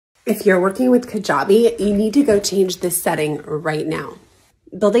If you're working with Kajabi, you need to go change this setting right now.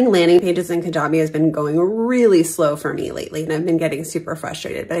 Building landing pages in Kajabi has been going really slow for me lately, and I've been getting super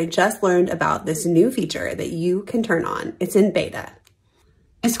frustrated, but I just learned about this new feature that you can turn on. It's in beta.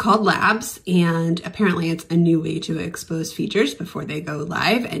 It's called Labs, and apparently it's a new way to expose features before they go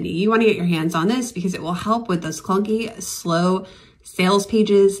live, and you want to get your hands on this because it will help with those clunky, slow sales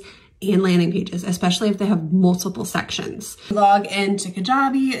pages and landing pages, especially if they have multiple sections. Log into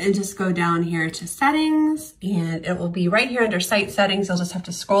Kajabi and just go down here to settings, and it will be right here under site settings. You'll just have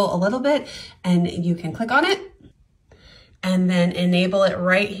to scroll a little bit and you can click on it and then enable it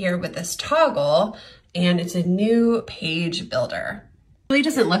right here with this toggle, and it's a new page builder. It really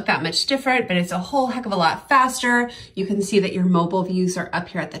doesn't look that much different, but it's a whole heck of a lot faster. You can see that your mobile views are up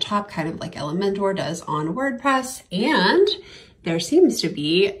here at the top, kind of like Elementor does on WordPress, and there seems to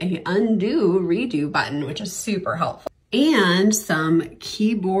be a undo redo button, which is super helpful, and some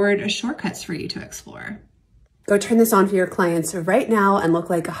keyboard shortcuts for you to explore. Go turn this on for your clients right now and look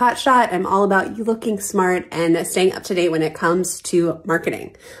like a hotshot. I'm all about you looking smart and staying up to date when it comes to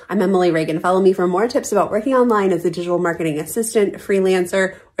marketing. I'm Emily Reagan. Follow me for more tips about working online as a digital marketing assistant,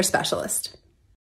 freelancer, or specialist.